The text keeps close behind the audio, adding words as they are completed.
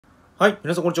はい。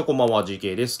皆さん、こんにちは。こんばんは。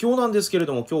GK です。今日なんですけれ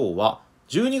ども、今日は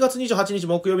12月28日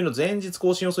木曜日の前日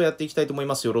更新予想をやっていきたいと思い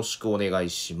ます。よろしくお願い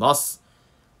します。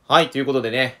はい。ということで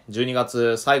ね、12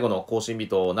月最後の更新日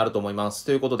となると思います。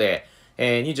ということで、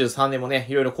23年もね、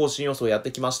いろいろ更新予想をやっ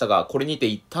てきましたが、これにて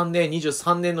一旦ね、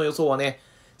23年の予想はね、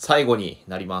最後に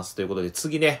なります。ということで、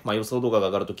次ね、予想動画が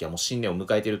上がるときはもう新年を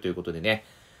迎えているということでね、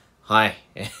はい。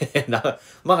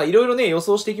いろいろね、予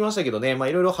想してきましたけどね、いろ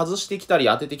いろ外してきたり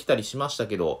当ててきたりしました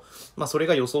けど、それ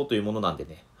が予想というものなんで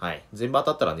ね、はい。全部当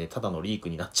たったらね、ただのリーク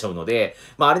になっちゃうので、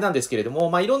あれなんですけれど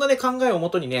も、いろんなね、考えをも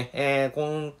とにね、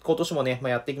今年もね、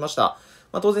やってきました。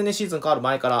当然ね、シーズン変わる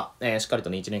前から、しっかり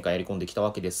とね、1年間やり込んできた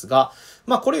わけですが、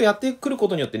これをやってくるこ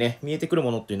とによってね、見えてくる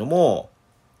ものっていうのも、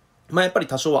やっぱり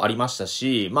多少はありました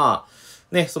し、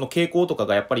ね、その傾向とか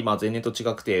がやっぱり前年と違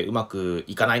くてうまく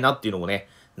いかないなっていうのもね、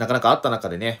なかなかあった中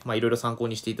でね、いろいろ参考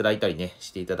にしていただいたりね、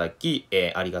していただき、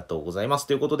ありがとうございます。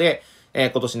ということで、今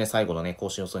年ね、最後のね、更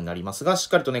新予想になりますが、しっ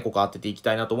かりとね、ここ当てていき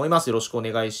たいなと思います。よろしくお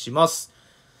願いします。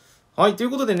はい、という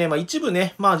ことでね、一部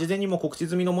ね、事前にも告知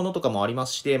済みのものとかもありま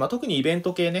すして、特にイベン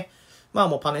ト系ね、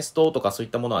もうパネストとかそうい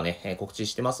ったものはね、告知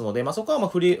してますので、そこは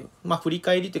振り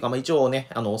返りっていうか、一応ね、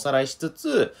おさらいしつ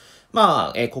つ、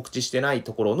告知してない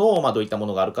ところの、どういったも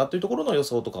のがあるかというところの予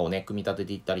想とかをね、組み立て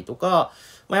ていったりとか、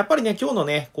やっぱりね、今日の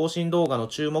ね、更新動画の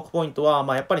注目ポイントは、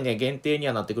やっぱりね、限定に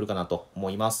はなってくるかなと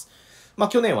思います。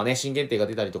去年はね、新限定が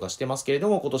出たりとかしてますけれど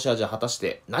も、今年はじゃあ果たし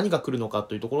て何が来るのか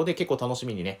というところで結構楽し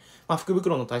みにね、福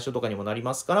袋の対象とかにもなり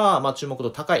ますから、注目度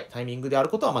高いタイミングである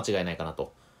ことは間違いないかな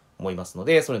と思いますの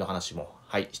で、それの話も、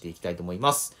はい、していきたいと思い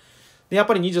ます。で、やっ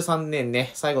ぱり23年ね、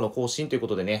最後の更新というこ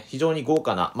とでね、非常に豪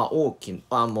華な、も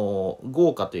う、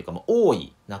豪華というか、多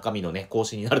い中身のね、更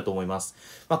新になると思います。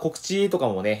告知とか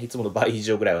もね、いつもの倍以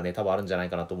上ぐらいはね、多分あるんじゃない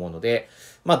かなと思うので、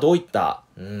どういった、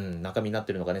中身になっ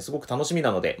てるのかね、すごく楽しみ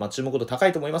なので、注目度高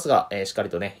いと思いますが、しっかり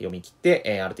とね、読み切っ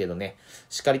て、ある程度ね、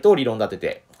しっかりと理論立て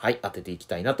て、はい、当てていき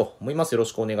たいなと思います。よろ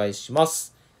しくお願いしま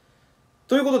す。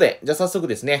ということで、じゃあ早速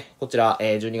ですね、こちら、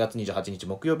12月28日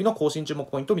木曜日の更新注目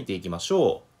ポイントを見ていきまし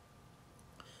ょう。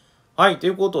はい、と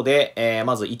いうことで、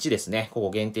まず1ですね、ここ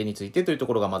限定についてというと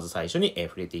ころがまず最初に、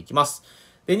触れていきます。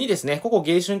で、2ですね、ここ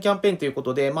迎春キャンペーンというこ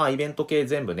とで、イベント系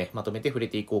全部ね、まとめて触れ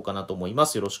ていこうかなと思いま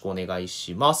す。よろしくお願い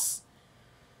します。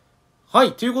は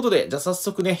い、ということで、じゃあ早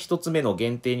速ね、1つ目の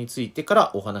限定についてか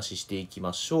らお話ししていき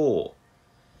ましょう。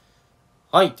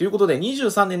はい。ということで、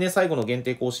23年ね、最後の限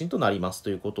定更新となります。と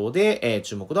いうことで、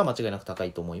注目度は間違いなく高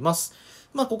いと思います。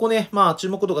ここね、注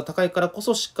目度が高いからこ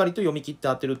そしっかりと読み切って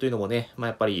当てるというのもね、や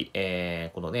っぱり、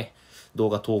このね、動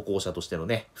画投稿者としての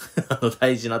ね、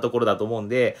大事なところだと思うん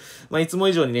で、いつも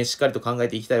以上にね、しっかりと考え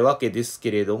ていきたいわけです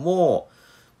けれども、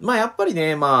やっぱり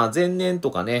ね、前年と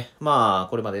かね、こ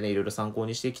れまでね、いろいろ参考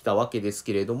にしてきたわけです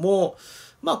けれども、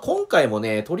今回も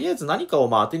ね、とりあえず何かを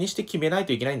当てにして決めない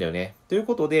といけないんだよね。という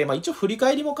ことで、一応振り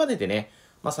返りも兼ねてね、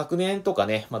昨年とか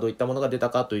ね、どういったものが出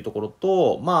たかというところ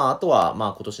と、あとは、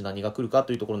今年何が来るか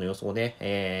というところの予想を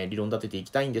ね、理論立ててい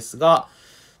きたいんですが、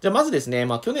じゃあまずですね、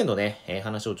去年のね、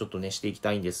話をちょっとね、していき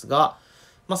たいんですが、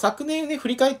昨年ね、振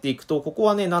り返っていくと、ここ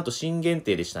はね、なんと新限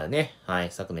定でしたよね。は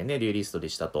い、昨年ね、デュエリストで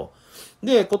したと。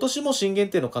で、今年も新限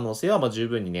定の可能性は十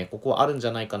分にね、ここはあるんじ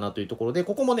ゃないかなというところで、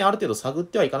ここもね、ある程度探っ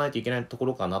てはいかないといけないとこ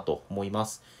ろかなと思いま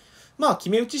す。決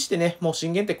め打ちしてね、もう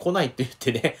新限定来ないって言っ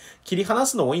てね、切り離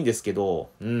すのもいいんですけど、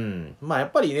や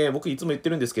っぱりね、僕いつも言って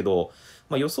るんですけど、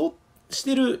予想し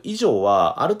てる以上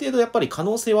は、ある程度やっぱり可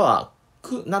能性は、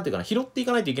なんていうかな、拾ってい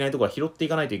かないといけないところは拾ってい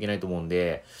かないといけないと思うん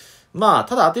で、た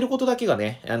だ当てることだけが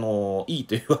ね、いい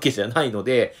というわけじゃないの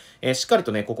で、しっかり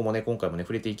とね、ここもね、今回もね、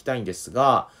触れていきたいんです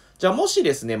が、じゃあもし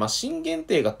ですね、新限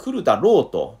定が来るだろう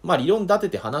と、理論立て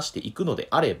て話していくので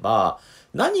あれば、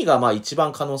何が一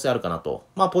番可能性あるかなと。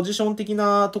ポジション的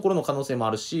なところの可能性も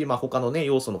あるし、他のね、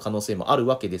要素の可能性もある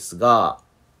わけですが、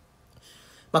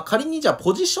仮にじゃあ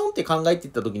ポジションって考えてい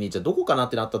ったときに、じゃあどこかなっ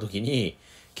てなったときに、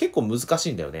結構難し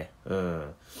いんだよね。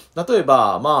例え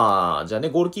ば、じゃあね、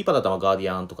ゴールキーパーだったらガーデ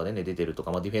ィアンとかでね、出てると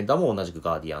か、ディフェンダーも同じく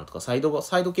ガーディアンとか、サイド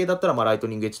系だったらライト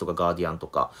ニングエッジとかガーディアンと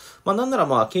か、なんな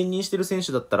ら兼任してる選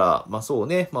手だったら、そう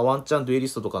ね、ワンチャンデュエリ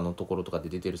ストとかのところとかで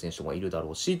出てる選手もいるだ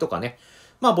ろうし、とかね。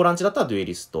ボランチだったらデュエ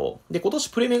リスト。で、今年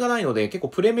プレメがないので、結構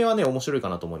プレメはね、面白いか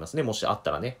なと思いますね。もしあっ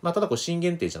たらね。ただこれ新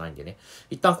限定じゃないんでね。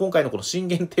一旦今回のこの新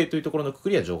限定というところのくく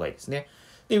りは除外ですね。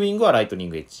で、ウィングはライトニン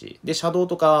グエッジ。で、シャドウ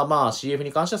とか、CF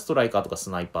に関してはストライカーとかス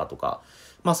ナイパーとか、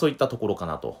そういったところか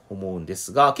なと思うんで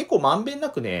すが、結構まんべんな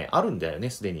くね、あるんだよね、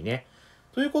すでにね。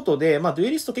ということで、デュエ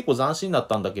リスト結構斬新だっ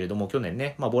たんだけれども、去年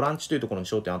ね、ボランチというところに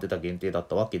焦点を当てた限定だっ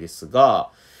たわけです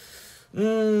が、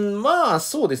まあ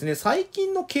そうですね。最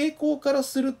近の傾向から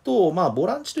すると、まあボ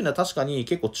ランチというのは確かに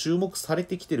結構注目され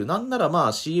てきてる。なんならま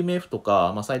あ CMF と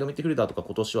か、まあサイドミッドフィルダーとか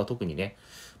今年は特にね、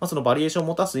まあそのバリエーションを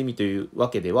持たす意味というわ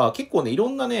けでは、結構ね、いろ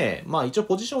んなね、まあ一応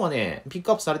ポジションはね、ピッ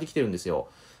クアップされてきてるんですよ。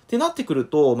ってなってくる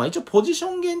と、まあ一応ポジシ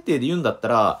ョン限定で言うんだった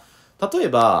ら、例え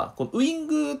ば、このウイン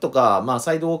グとか、まあ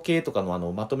サイド系とか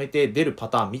のまとめて出るパ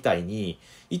ターンみたいに、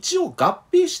一応合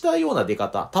併したような出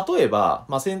方。例えば、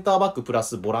まあ、センターバックプラ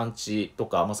スボランチと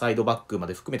か、まあ、サイドバックま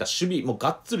で含めた守備、もうが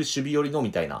っつり守備寄りの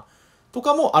みたいな、と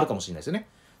かもあるかもしれないですよね。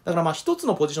だからまあ一つ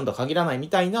のポジションとは限らないみ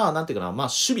たいな、なんていうかな、まあ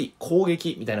守備、攻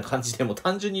撃みたいな感じでも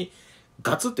単純に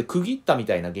ガツって区切ったみ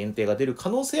たいな限定が出る可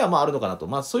能性はまああるのかなと。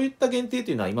まあそういった限定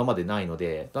というのは今までないの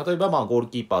で、例えばまあゴール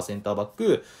キーパー、センターバッ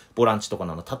ク、ボランチとか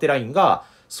の縦ラインが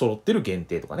揃ってる限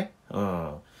定とかね。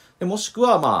でもしく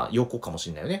はまあ横かもし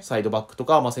れないよね。サイドバックと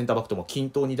か、まあ、センターバックとも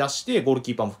均等に出して、ゴール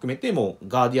キーパーも含めてもう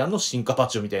ガーディアンの進化バー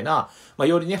ジョンみたいな、まあ、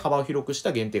よりね、幅を広くし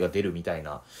た限定が出るみたい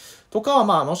な。とかは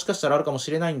まあもしかしたらあるかも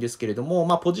しれないんですけれども、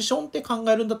まあポジションって考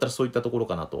えるんだったらそういったところ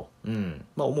かなと、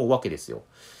まあ思うわけですよ。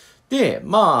で、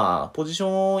まあ、ポジシ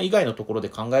ョン以外のところで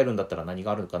考えるんだったら何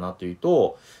があるかなという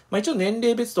と、まあ一応年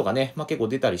齢別とかね、まあ結構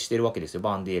出たりしてるわけですよ。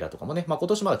バンデーラとかもね。まあ今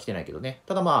年まだ来てないけどね。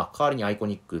ただまあ、代わりにアイコ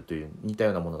ニックという似たよ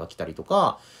うなものが来たりと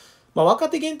か、まあ若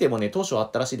手限定もね、当初はあ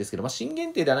ったらしいですけど、まあ新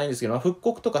限定ではないんですけど、まあ復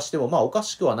刻とかしてもまあおか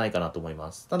しくはないかなと思い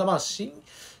ます。ただまあ新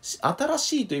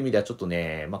しいという意味ではちょっと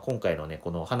ね、まあ今回のね、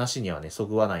この話にはね、そ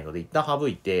ぐわないので一旦省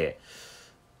いて、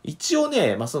一応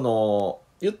ね、まあ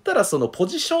言ったらそのポ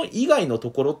ジション以外の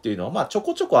ところっていうのはまあちょ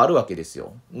こちょこあるわけです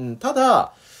よ。た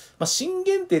だ、まあ、新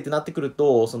限定ってなってくる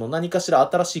と、その何かしら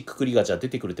新しい括りがじゃあ出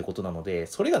てくるってことなので、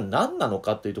それが何なの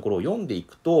かっていうところを読んでい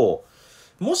くと、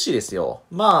もしですよ、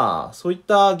まあ、そういっ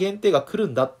た限定が来る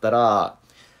んだったら、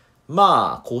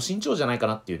まあ、高身長じゃないか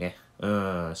なっていうね。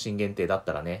新限定だっ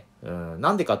たらね。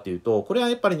なんでかっていうと、これは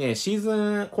やっぱりね、今シ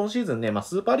ーズンね、まあ、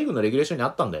スーパーリーグのレギュレーションにあ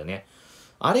ったんだよね。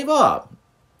あれは、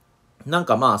なん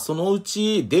かまあ、そのう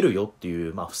ち出るよってい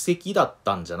う、まあ、布石だっ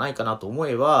たんじゃないかなと思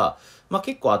えば、まあ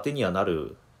結構当てにはな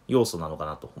る要素なのか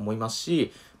なと思います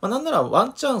し、まあなんならワ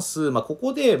ンチャンス、まあこ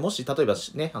こでもし例えば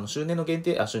ね、周年の限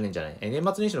定、周年じゃない、年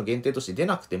末年始の限定として出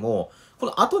なくても、こ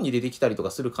の後に出てきたりと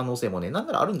かする可能性もね、なん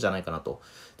ならあるんじゃないかなと。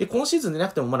で、今シーズン出な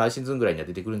くても、まあ来シーズンぐらいには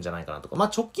出てくるんじゃないかなとか、ま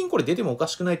あ直近これ出てもおか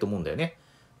しくないと思うんだよね。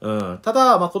た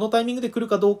だ、まあこのタイミングで来る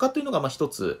かどうかというのが、まあ一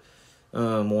つ、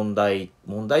問題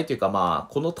というかま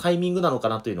あ、このタイミングなのか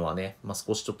なというのはね、まあ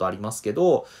少しちょっとありますけ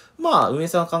ど、まあ運営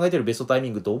さんが考えているベストタイミ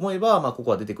ングと思えば、まあこ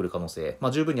こは出てくる可能性、ま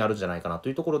あ十分にあるんじゃないかなと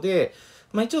いうところで、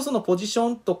まあ一応そのポジショ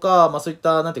ンとか、まあそういっ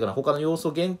た、なんていうかな、他の要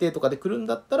素限定とかで来るん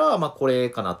だったら、まあこれ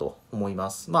かなと思い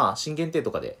ます。まあ新限定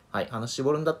とかで、はい、話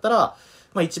絞るんだったら、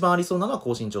まあ一番ありそうなのは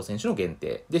高身長選手の限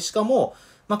定。で、しかも、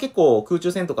まあ結構空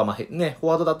中戦とか、まあね、フォ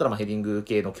ワードだったらまあヘディング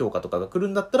系の強化とかが来る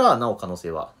んだったら、なお可能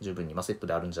性は十分にまあセット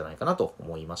であるんじゃないかなと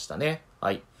思いましたね。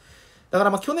はい。だか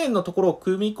らまあ去年のところを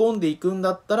組み込んでいくん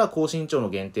だったら、高身長の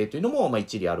限定というのもまあ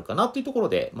一理あるかなというところ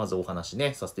で、まずお話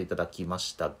ね、させていただきま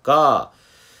したが、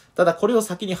ただこれを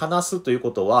先に話すという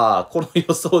ことは、この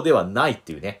予想ではないっ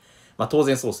ていうね。まあ当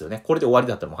然そうですよね。これで終わり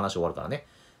だったらもう話終わるからね。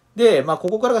で、まあ、こ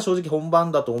こからが正直本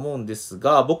番だと思うんです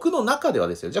が、僕の中では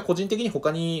ですよ、じゃあ個人的に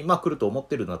他に、まあ、来ると思っ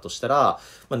てるんだとしたら、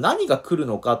まあ、何が来る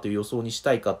のかという予想にし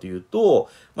たいかというと、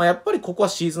まあ、やっぱりここは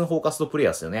シーズンフォーカストプレイ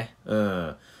ヤーですよね。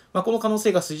まあ、この可能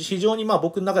性が非常にまあ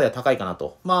僕の中では高いかな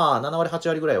と。まあ、7割、8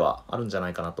割ぐらいはあるんじゃな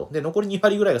いかなと。で、残り2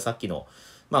割ぐらいがさっきの、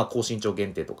まあ、高身長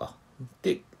限定とか、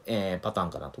で、パターン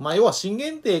かなと。まあ、要は新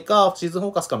限定かシーズンフ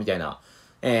ォーカスかみたいな、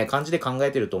感じで考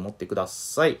えてると思ってくだ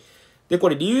さい。で、こ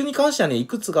れ理由に関してはね、い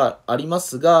くつかありま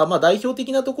すが、まあ代表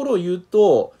的なところを言う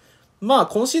と、まあ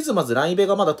今シーズンまずラインベ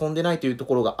がまだ飛んでないというと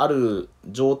ころがある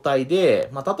状態で、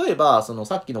まあ例えば、その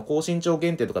さっきの高身長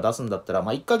限定とか出すんだったら、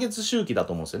まあ1ヶ月周期だ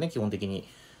と思うんですよね、基本的に。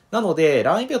なので、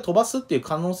ラインベを飛ばすっていう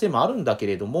可能性もあるんだけ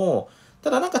れども、た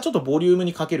だなんかちょっとボリューム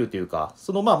にかけるというか、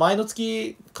そのまあ前の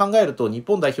月考えると日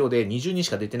本代表で20人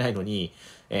しか出てないのに、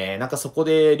なんかそこ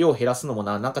で量減らすのも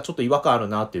なんかちょっと違和感ある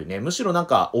なっていうね、むしろなん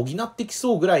か補ってき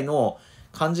そうぐらいの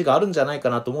感じがあるんじゃない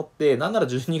かなと思って、なんなら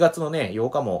12月のね、8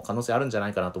日も可能性あるんじゃな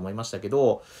いかなと思いましたけ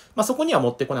ど、まあそこには持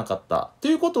ってこなかった。と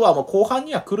いうことはもう後半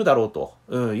には来るだろう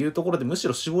というところでむし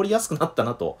ろ絞りやすくなった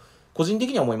なと、個人的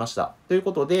には思いました。という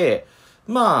ことで、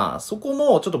まあ、そこ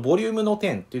もちょっとボリュームの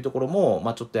点っていうところも、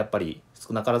まあちょっとやっぱり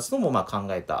少なからずともまあ考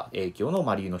えた影響の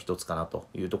まあ理由の一つかなと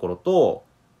いうところと、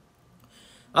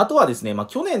あとはですね、まあ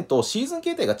去年とシーズン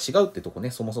形態が違うってとこね、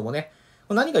そもそもね。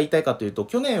何が言いたいかというと、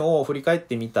去年を振り返っ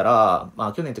てみたら、ま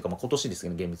あ去年というかまあ今年ですけ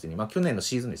ど、厳密に。まあ去年の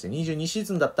シーズンですね、22シー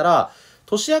ズンだったら、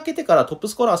年明けてからトップ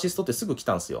スコアラーアシストってすぐ来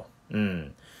たんですよ。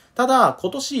ただ、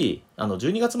今年、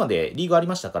12月までリーグあり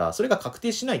ましたから、それが確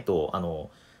定しないと、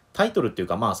タイトルっていう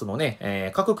か、まあ、その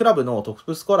ね、各クラブのトッ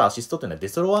プスコアラー、アシストっていうのは出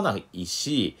揃わない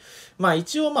し、まあ、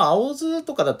一応、まあ、青津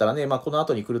とかだったらね、まあ、この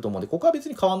後に来ると思うんで、ここは別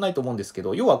に変わんないと思うんですけ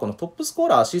ど、要はこのトップスコア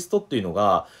ラー、アシストっていうの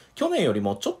が、去年より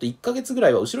もちょっと1ヶ月ぐら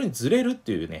いは後ろにずれるっ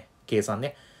ていうね、計算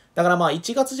ね。だからまあ、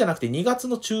1月じゃなくて2月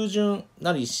の中旬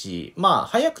なりし、まあ、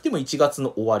早くても1月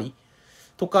の終わり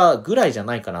とかぐらいじゃ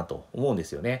ないかなと思うんで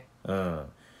すよね。うん。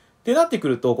ってなってく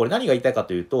ると、これ何が言いたいか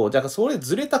というと、じゃあそれ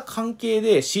ずれた関係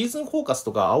でシーズンフォーカス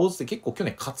とか青津って結構去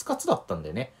年カツカツだったんだ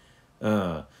よね。う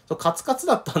ん。そうカツカツ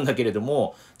だったんだけれど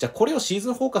も、じゃあこれをシーズ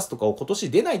ンフォーカスとかを今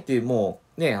年出ないっても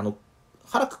うね、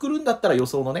腹くくるんだったら予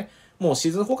想のね、もうシ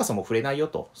ーズンフォーカスも触れないよ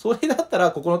と。それだった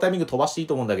らここのタイミング飛ばしていい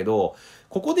と思うんだけど、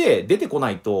ここで出てこな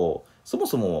いと、そも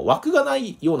そも枠がな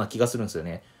いような気がするんですよ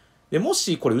ね。で、も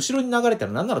しこれ後ろに流れた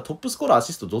らなんならトップスコアラーア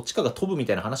シストどっちかが飛ぶみ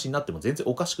たいな話になっても全然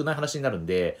おかしくない話になるん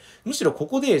で、むしろこ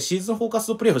こでシーズンフォーカス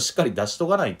トプレイをしっかり出しと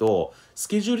かないと、ス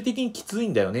ケジュール的にきつい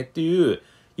んだよねっていう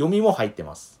読みも入って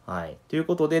ます。はい。という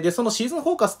ことで、そのシーズンフ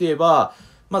ォーカスといえば、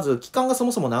まず期間がそ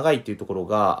もそも長いっていうところ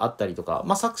があったりとか、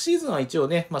まあ昨シーズンは一応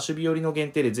ね、まあ守備寄りの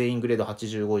限定で全員グレード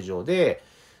85以上で、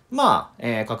ま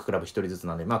あ、各クラブ1人ずつ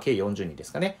なんで、まあ計40人で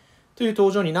すかね。という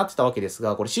登場になってたわけです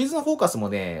が、これシーズンフォーカスも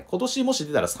ね、今年もし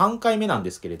出たら3回目なん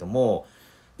ですけれども、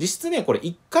実質ね、これ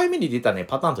1回目に出たね、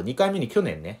パターンと2回目に去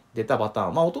年ね、出たパタ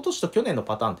ーン、まあ一昨年と去年の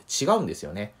パターンって違うんです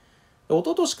よね。一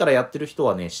昨年からやってる人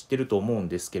はね、知ってると思うん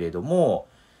ですけれども、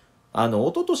一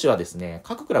昨年はですね、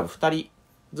各クラブ2人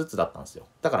ずつだったんですよ。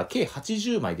だから計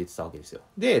80枚出てたわけですよ。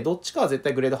で、どっちかは絶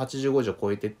対グレード85以上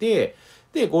超えてて、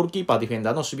で、ゴールキーパー、ディフェン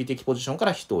ダーの守備的ポジションか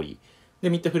ら1人。で、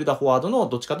ミッドフィルダー、フォワードの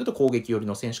どっちかというと攻撃寄り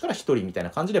の選手から1人みたい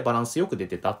な感じでバランスよく出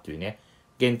てたっていうね、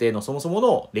限定のそもそも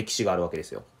の歴史があるわけで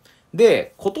すよ。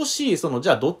で、今年、じ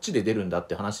ゃあどっちで出るんだっ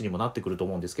て話にもなってくると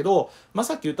思うんですけど、まあ、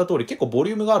さっき言った通り結構ボ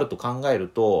リュームがあると考える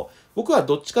と、僕は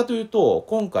どっちかというと、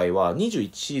今回は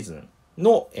21シーズン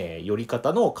の、寄り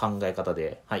方の考え方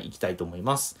で、はい、いきたいと思い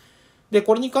ます。で、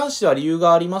これに関しては理由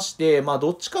がありまして、まあ、ど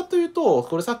っちかというと、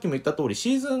これさっきも言った通り、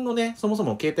シーズンのね、そもそ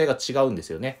も形態が違うんで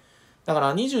すよね。だか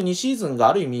ら22シーズンが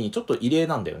ある意味ちょっと異例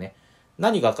なんだよね。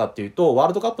何がかっていうと、ワー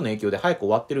ルドカップの影響で早く終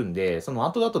わってるんで、その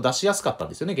後だと出しやすかったん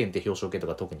ですよね、限定表彰系と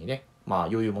か特にね。まあ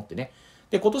余裕持ってね。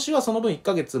で、今年はその分1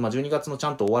ヶ月、まあ12月のち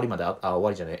ゃんと終わりまで終わ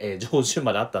りじゃない、上旬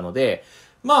まであったので、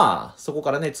まあそこ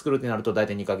からね、作るってなると大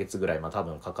体2ヶ月ぐらい、まあ多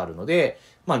分かかるので、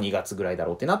まあ2月ぐらいだ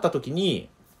ろうってなった時に、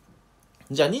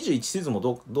じゃあ21シーズンも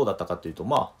どうだったかっていうと、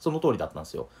まあその通りだったんで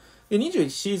すよ。で、21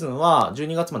シーズンは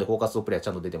12月までフォーカストプレイヤーち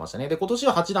ゃんと出てましたね。で、今年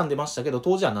は8弾出ましたけど、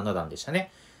当時は7弾でした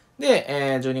ね。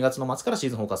で、12月の末からシー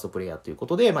ズンフォーカストプレイヤーというこ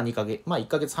とで、まあ1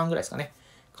ヶ月半ぐらいですかね。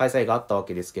開催があったわ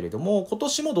けですけれども、今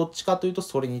年もどっちかというと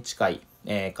それに近い、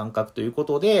感覚というこ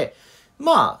とで、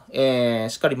まあ、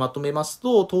しっかりまとめます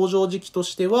と、登場時期と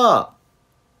しては、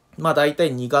まあ大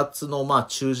体2月のまあ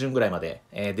中旬ぐらいまで、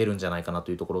出るんじゃないかな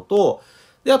というところと、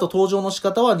で、あと登場の仕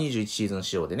方は21シーズン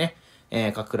仕様でね、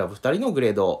各クラブ2人のグレ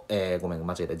ード、ごめん、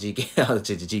間違えた、GK、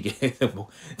GK、ゴ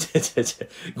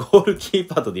ールキー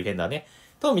パーとディフェンダーね、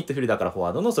とミッドフィルダーからフォ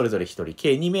ワードのそれぞれ1人、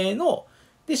計2名の、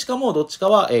で、しかもどっちか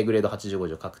は、グレード85以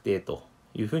上確定と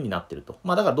いう風になってると。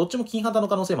まあだからどっちも金旗の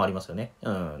可能性もありますよね。う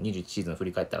ん、21シーズン振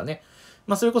り返ったらね。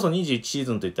まあそれこそ21シー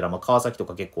ズンといったら、まあ川崎と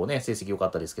か結構ね、成績良か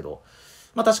ったですけど、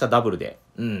まあ確かダブルで、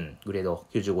グレード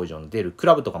95以上の出るク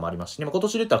ラブとかもありますしね、まあ、今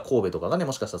年で言ったら神戸とかがね、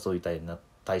もしかしたらそういう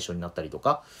対象になったりと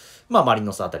か、まあマリ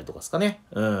ノスあたりとかですかね、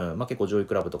まあ結構上位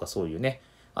クラブとかそういうね、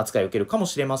扱いを受けるかも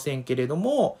しれませんけれど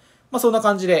も、まあそんな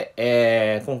感じ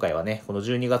で、今回はね、この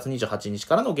12月28日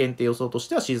からの限定予想とし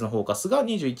てはシーズンフォーカスが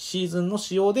21シーズンの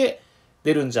仕様で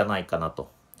出るんじゃないかなと、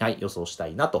はい、予想した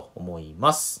いなと思い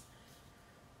ます。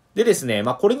でですね、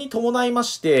まあこれに伴いま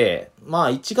して、まあ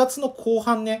1月の後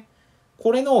半ね、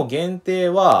これの限定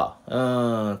は、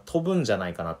飛ぶんじゃな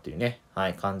いかなっていうね、は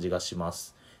い、感じがしま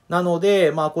す。なの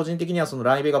で、まあ個人的にはその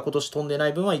ライベが今年飛んでな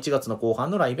い分は1月の後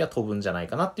半のライベは飛ぶんじゃない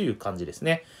かなっていう感じです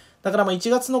ね。だからまあ1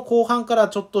月の後半から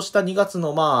ちょっとした2月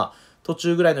のまあ途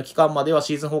中ぐらいの期間までは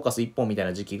シーズンフォーカス1本みたい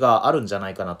な時期があるんじゃな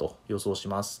いかなと予想し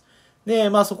ます。で、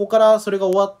まあそこからそれが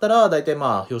終わったら、大体ま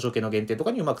あ表彰系の限定と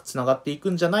かにうまく繋がっていく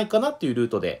んじゃないかなっていうルー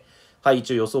トで、はい、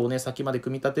一応予想をね、先まで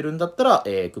組み立てるんだったら、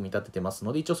組み立ててます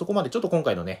ので、一応そこまでちょっと今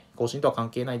回のね、更新とは関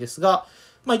係ないですが、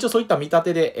まあ一応そういった見立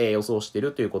てで、予想して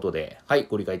るということで、はい、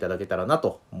ご理解いただけたらな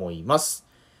と思います。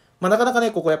まあなかなか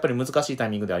ね、ここやっぱり難しいタイ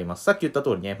ミングであります。さっき言った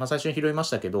通りね、まあ最初に拾いまし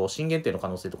たけど、新限定の可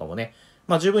能性とかもね、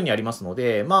まあ十分にありますの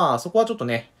で、まあそこはちょっと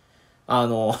ね、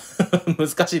難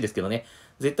しいですけどね。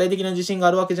絶対的な自信が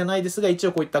あるわけじゃないですが、一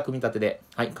応こういった組み立てで、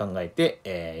はい、考え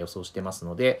て、予想してます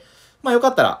ので、まあよか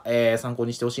ったら、参考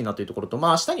にしてほしいなというところと、ま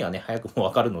あ明日にはね、早くも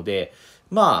わかるので、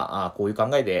まあ、こういう考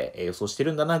えで予想して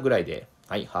るんだなぐらいで、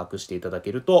はい、把握していただ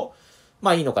けると、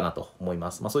まあいいのかなと思い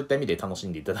ます。まあそういった意味で楽し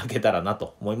んでいただけたらな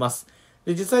と思います。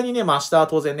で、実際にね、まあ明日は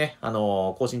当然ね、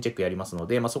更新チェックやりますの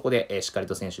で、まあそこで、しっかり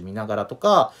と選手見ながらと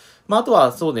か、まああと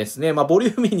はそうですね、まあボ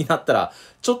リューミーになったら、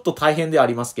ちょっと大変ではあ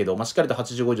りますけど、まあしっかりと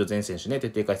85以上全選手ね、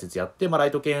徹底解説やって、まあラ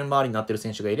イト圏周りになってる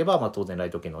選手がいれば、まあ当然ライ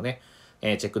ト圏のね、チ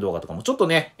ェック動画とかも、ちょっと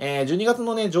ね、12月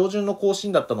のね、上旬の更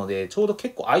新だったので、ちょうど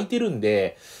結構空いてるん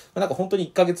で、まあ、なんか本当に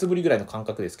1ヶ月ぶりぐらいの感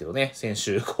覚ですけどね、先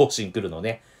週更新来るの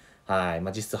ね。はい。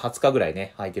まあ実質20日ぐらい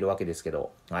ね、空いてるわけですけ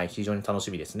ど、はい、非常に楽し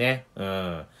みですね。う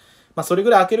ん。まあ、それぐ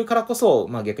らい開けるからこそ、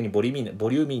まあ、逆にボリュ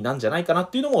ーミーなんじゃないかなっ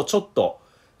ていうのも、ちょっと、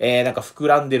なんか膨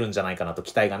らんでるんじゃないかなと、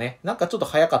期待がね。なんかちょっと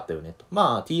早かったよねと。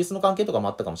まあ、TS の関係とかも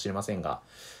あったかもしれませんが、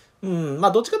うん、ま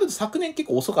あ、どっちかというと昨年結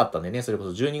構遅かったんでね、それこ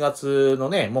そ12月の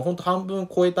ね、もうほんと半分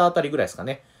超えたあたりぐらいですか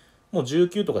ね。もう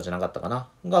19とかじゃなかったかな。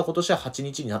が、今年は8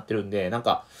日になってるんで、なん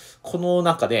か、この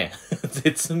なんかね、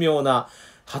絶妙な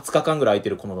20日間ぐらい空いて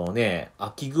るこのね、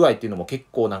空き具合っていうのも結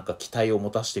構なんか期待を持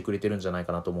たせてくれてるんじゃない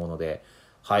かなと思うので、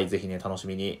はい、ぜひね、楽し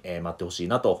みに、待ってほしい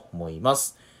なと思いま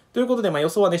す。ということで、まあ予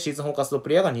想はね、シーズンフォーカストプ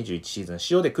レイヤーが21シーズン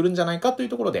使用で来るんじゃないかという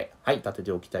ところで、はい、立て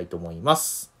ておきたいと思いま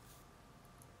す。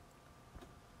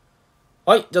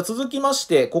はい、じゃあ続きまし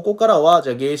て、ここからは、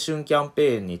じゃあ迎春キャン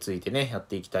ペーンについてね、やっ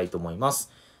ていきたいと思いま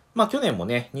す。まあ去年も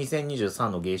ね、2023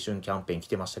の迎春キャンペーン来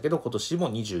てましたけど、今年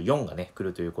も24がね、来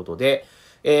るということで、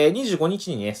25日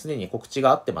にね、すでに告知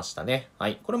があってましたね。は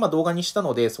い。これまあ動画にした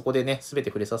ので、そこでね、すべて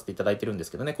触れさせていただいてるんで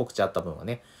すけどね、告知あった分は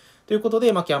ね。ということ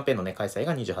で、まあキャンペーンのね、開催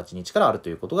が28日からあると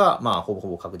いうことが、まあほぼほ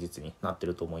ぼ確実になって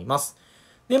ると思います。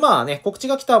で、まあね、告知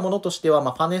が来たものとしては、ま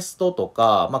あファネストと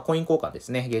か、まあコイン交換です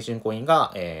ね、迎春コイン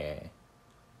が、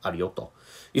あるよと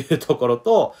いうところ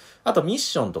と、あとミッ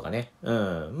ションとかね、う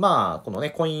ん、まあ、この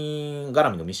ね、コイン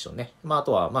絡みのミッションね、まあ、あ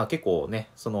とは、まあ結構ね、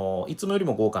いつもより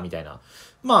も豪華みたいな、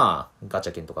まあ、ガ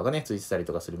チャ券とかがね、ついてたり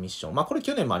とかするミッション、まあ、これ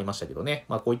去年もありましたけどね、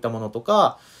まあ、こういったものと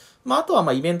か、まあ、あとは、ま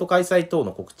あ、イベント開催等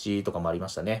の告知とかもありま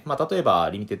したね。まあ、例えば、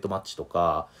リミテッドマッチと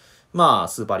か、まあ、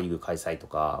スーパーリーグ開催と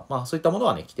か、まあ、そういったもの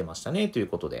はね、来てましたね、という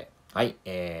ことで、はい、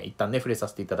一旦ね、触れさ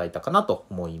せていただいたかなと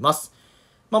思います。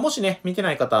まあ、もしね、見て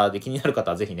ない方で気になる方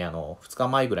はぜひね、2日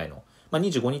前ぐらいの、まあ、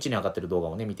25日に上がってる動画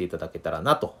をね、見ていただけたら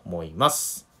なと思いま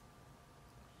す。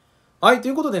はい、と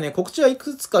いうことでね、告知はい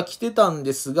くつか来てたん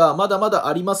ですが、まだまだ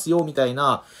ありますよ、みたい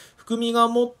な、含みが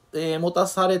持た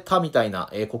されたみたいな、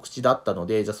告知だったの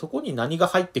で、じゃあそこに何が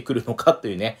入ってくるのかと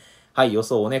いうね、はい、予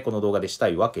想をね、この動画でした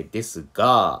いわけです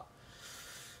が、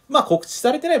まあ告知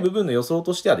されてない部分の予想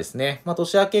としてはですね、まあ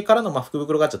年明けからのまあ福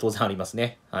袋ガチャ当然あります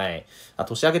ね。はい。あ、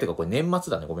年明けというかこれ年末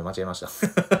だね。ごめん、間違えました。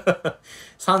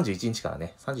31日から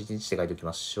ね、31日って書いておき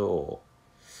ましょう。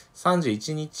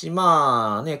31日、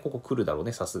まあね、ここ来るだろう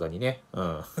ね、さすがにね。う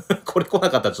ん。これ来な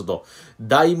かったらちょっと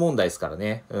大問題ですから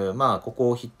ね。うん、まあ、ここ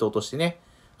を筆頭としてね。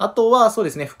あとは、そう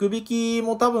ですね、福引き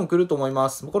も多分来ると思いま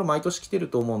す。これ毎年来てる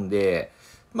と思うんで、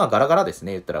まあ、ガラガラです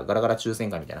ね。言ったら、ガラガラ抽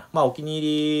選会みたいな。まあ、お気に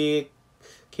入り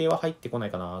系は入ってこな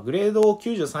いかな。グレード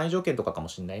93以上券とかかも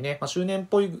しんないね。まあ、周年っ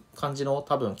ぽい感じの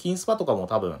多分、金スパとかも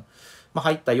多分、まあ、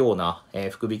入ったような、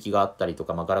福引きがあったりと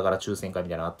か、まあ、ガラガラ抽選会み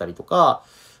たいなのがあったりとか、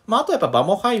まあ、あとやっぱバ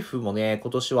モ配布もね、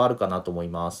今年はあるかなと思い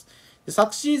ます。で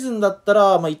昨シーズンだった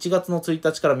ら、まあ、1月の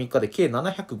1日から3日で計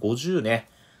750ね。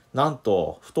なん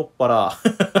と、太っ腹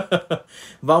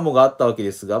バモがあったわけ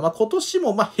ですが、まあ、今年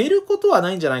もまあ減ることは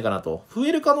ないんじゃないかなと。増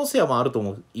える可能性はまああると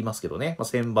思いますけどね。まあ、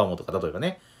1000バモとか例えば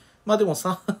ね。まあでもそ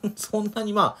んな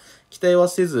にまあ期待は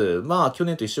せず、まあ去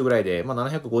年と一緒ぐらいで、まあ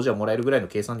750はもらえるぐらいの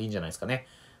計算でいいんじゃないですかね。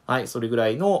はい、それぐら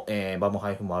いの、バモ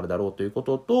配布もあるだろうというこ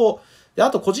とと、で、あ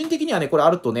と個人的にはね、これあ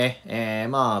るとね、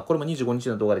まあこれも25日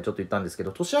の動画でちょっと言ったんですけ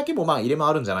ど、年明けもまあ入れも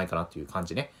あるんじゃないかなっていう感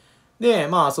じね。で、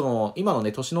まあ今の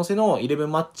ね、年の瀬の11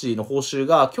マッチの報酬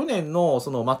が去年の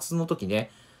その末の時ね、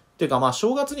っていうかまあ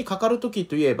正月にかかる時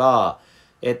といえば、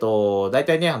大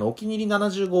体ね、お気に入り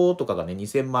75とかがね、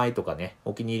2000枚とかね、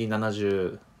お気に入り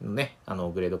70のね、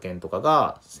グレード券とか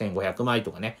が1500枚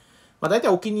とかね、まあ大体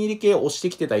お気に入り系を押し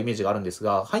てきてたイメージがあるんです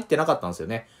が、入ってなかったんですよ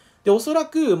ね。で、おそら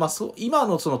く、まあ今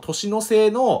のその年の瀬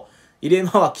の入れ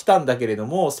間は来たんだけれど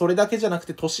も、それだけじゃなく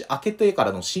て年明けてか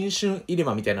らの新春入れ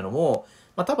間みたいなのも、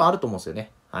まあ多分あると思うんですよ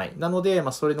ね。はい。なので、ま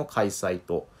あそれの開催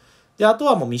と。で、あと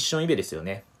はもうミッションイベですよ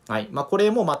ね。はい。まあこれ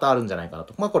もまたあるんじゃないかな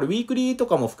と。まあこれウィークリーと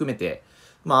かも含めて、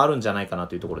まああるんじゃないかな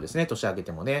というところですね。年明け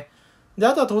てもね。で、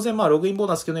あとは当然まあログインボー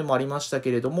ナス去年もありました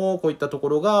けれども、こういったとこ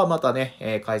ろがまた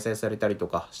ね、開催されたりと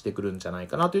かしてくるんじゃない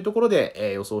かなというところ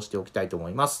で、予想しておきたいと思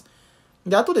います。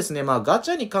で、あとですね、ガ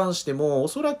チャに関しても、お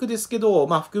そらくですけど、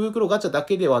福袋ガチャだ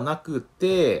けではなく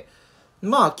て、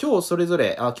今日それぞ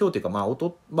れ、今日という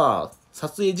か、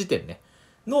撮影時点ね、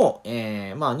の、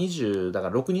20、だか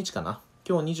ら6日かな。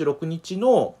今日26日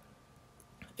の、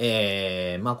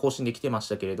更新で来てまし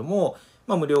たけれども、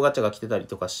無料ガチャが来てたり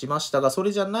とかしましたが、そ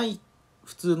れじゃない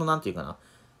普通のなんていうかな、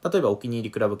例えばお気に入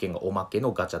りクラブ券がおまけ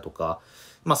のガチャとか、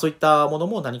そういったもの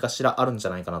も何かしらあるんじ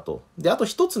ゃないかなと。で、あと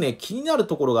一つね、気になる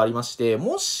ところがありまして、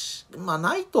もし、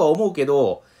ないとは思うけ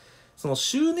ど、その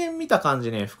周年見た感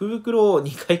じね、福袋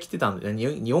2回来てたんで、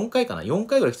4回かな ?4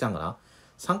 回ぐらい来てたんかな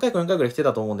 ?3 回か4回ぐらい来て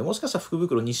たと思うんで、もしかしたら福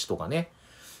袋2種とかね、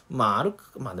ある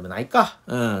か、でもないか。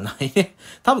ないね。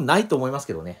多分ないと思います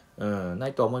けどね。な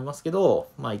いとは思いますけど、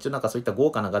一応なんかそういった豪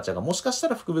華なガチャがもしかした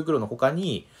ら福袋の他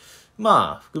に、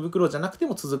福袋じゃなくて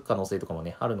も続く可能性とかも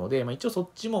ね、あるので、一応そっ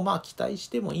ちも期待し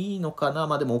てもいいのか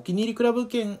な。でもお気に入りクラブ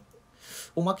券、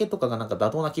おまけとかがなんか妥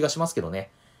当な気がしますけどね。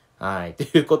はい。と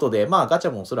いうことで、ガチ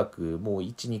ャもおそらくもう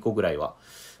1、2個ぐらいは、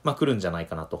来るんじゃない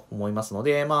かなと思いますの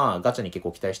で、ガチャに結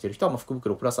構期待している人は、福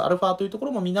袋プラスアルファというとこ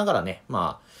ろも見ながらね、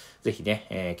ぜひ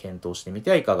ね、検討してみ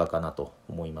てはいかがかなと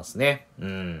思いますね。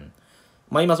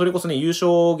今それこそね、優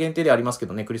勝限定でありますけ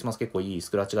どね、クリスマス結構いい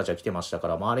スクラッチガチャ来てましたか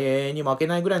ら、あれに負け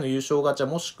ないぐらいの優勝ガチャ、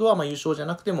もしくは優勝じゃ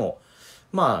なくても、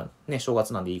正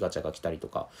月なんでいいガチャが来たりと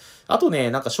か。あと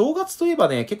ね、なんか正月といえば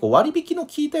ね、結構割引の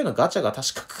効いたようなガチャが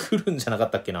確か来るんじゃなかっ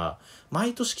たっけな。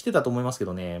毎年来てたと思いますけ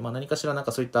どね、何かしらなん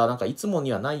かそういったなんかいつも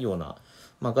にはないような、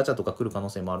ガチャとか来る可能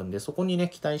性もあるんで、そこにね、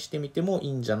期待してみてもい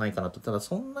いんじゃないかなと。ただ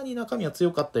そんなに中身は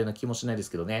強かったような気もしないで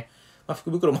すけどね。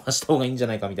福袋回した方がいいんじゃ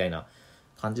ないかみたいな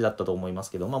感じだったと思いま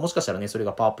すけど、もしかしたらね、それ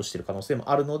がパワーアップしてる可能性も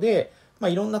あるので、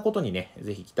いろんなことにね、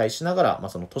ぜひ期待しながら、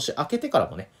その年明けてから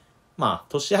もね、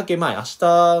年明け前、明日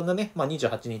がね、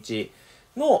28日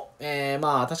の、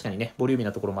確かにね、ボリューミー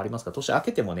なところもありますが、年明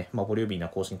けてもね、ボリューミーな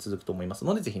更新続くと思います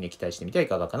ので、ぜひね、期待してみてはい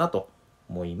かがかなと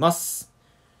思います。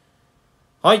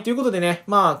はい、ということでね、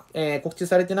告知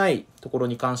されてないところ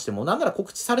に関しても、なんなら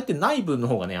告知されてない分の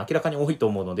方がね、明らかに多いと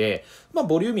思うので、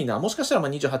ボリューミーな、もしかしたら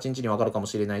28日に分かるかも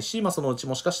しれないし、そのうち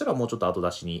もしかしたらもうちょっと後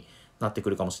出しになってく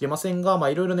るかもしれませんが、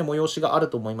いろいろね、催しがあ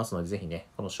ると思いますので、ぜひね、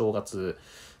この正月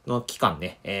の期間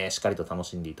ね、しっかりと楽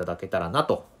しんでいただけたらな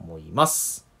と思いま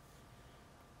す。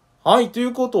はい、とい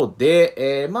うことで、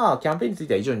キャンペーンについ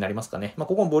ては以上になりますかね。こ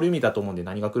こもボリューミーだと思うんで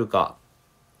何が来るか、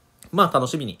楽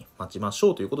しみに待ちまし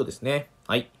ょうということですね。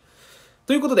はい。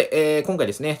ということで、今回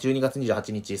ですね、12月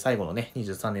28日最後のね、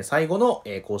23年最後の、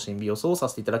更新日予想をさ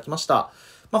せていただきました。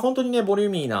本当にね、ボリュー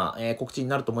ミーな、告知に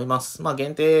なると思います。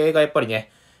限定がやっぱり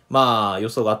ね、予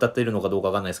想が当たっているのかどうか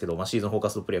わかんないですけど、シーズンフォーカ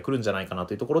スプレイは来るんじゃないかな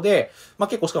というところで、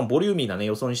結構しかもボリューミーなね、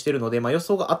予想にしてるので、予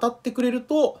想が当たってくれる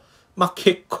と、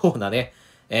結構なね、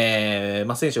選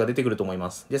手が出てくると思いま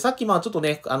す。で、さっきちょっと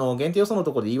ね、限定予想の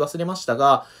ところで言い忘れました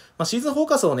が、シーズンフォー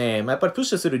カスをね、やっぱりプッ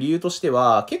シュする理由として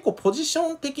は、結構ポジシ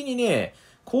ョン的にね、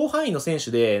広範囲の選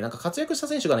手で、なんか活躍した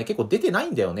選手がね、結構出てない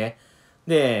んだよね。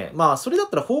で、それだっ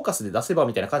たらフォーカスで出せば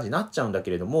みたいな感じになっちゃうんだ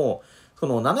けれども、そ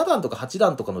の7段とか8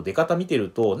段とかの出方見てる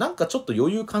と、なんかちょっと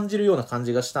余裕感じるような感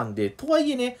じがしたんで、とは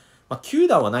いえね、9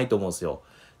段はないと思うんですよ。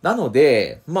なの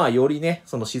で、よりね、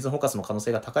そのシーズンフォーカスの可能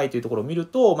性が高いというところを見る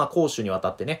と、攻守にわた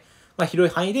ってね、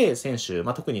広い範囲で選手、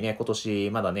特にね、今年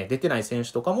まだね、出てない選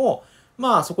手とかも、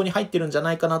そこに入ってるんじゃ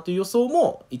ないかなという予想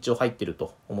も一応入ってる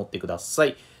と思ってくださ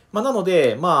い。なので、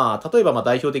例えば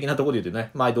代表的なところで言う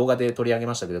とね、動画で取り上げ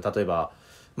ましたけど、例えば、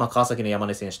川崎の山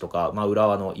根選手とか、浦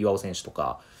和の岩尾選手と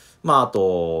か、あ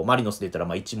と、マリノスで言った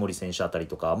ら、一森選手あたり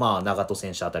とか、長戸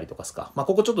選手あたりとかですか。こ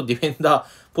こちょっとディフェンダー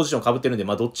ポジション被ってるんで、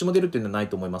どっちも出るっていうのはない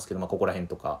と思いますけど、ここら辺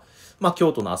とか、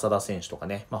京都の浅田選手とか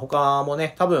ね、他も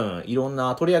ね、多分、いろん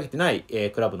な取り上げてない、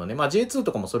クラブのね、J2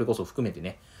 とかもそれこそ含めて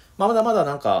ね、まだまだ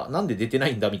なんで出てな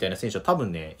いんだみたいな選手は多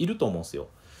分ね、いると思うんですよ。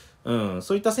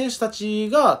そういった選手たち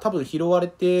が多分拾われ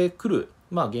てくる、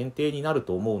限定になる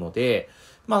と思うので、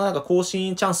なんか更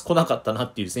新チャンス来なかったな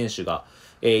っていう選手が、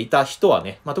いた人は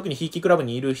ね、特にひいきクラブ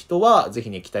にいる人は、ぜひ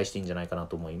ね、期待していいんじゃないかな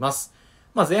と思います。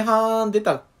前半出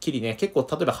たきりね、結構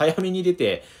例えば早めに出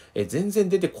て、全然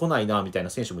出てこないな、みたいな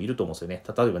選手もいると思うんですよね。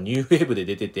例えばニューウェーブで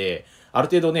出てて、ある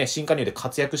程度ね、新加入で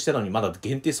活躍してたのにまだ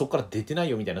限定そこから出てない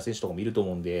よ、みたいな選手とかもいると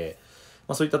思うんで、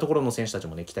そういったところの選手たち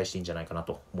もね、期待していいんじゃないかな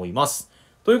と思います。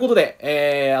ということで、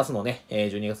明日のね、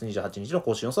12月28日の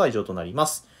更新予想は以上となりま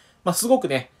す。すごく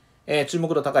ね、注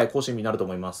目度高い更新日になると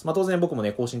思います。当然僕も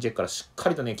ね、更新チェックからしっか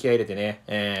りとね、気合い入れて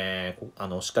ね、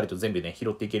しっかりと全部ね、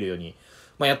拾っていけるように、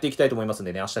やっていきたいと思いますん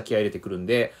でね、明日気合い入れてくるん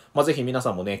で、ぜひ皆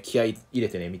さんもね、気合い入れ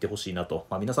てね、見てほしいなと。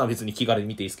皆さんは別に気軽に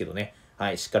見ていいですけどね、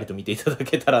はい、しっかりと見ていただ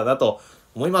けたらなと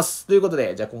思います。ということ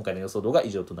で、じゃあ今回の予想動画は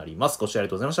以上となります。ご視聴ありが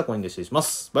とうございました。ここにで失礼しま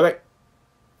す。バイバイ。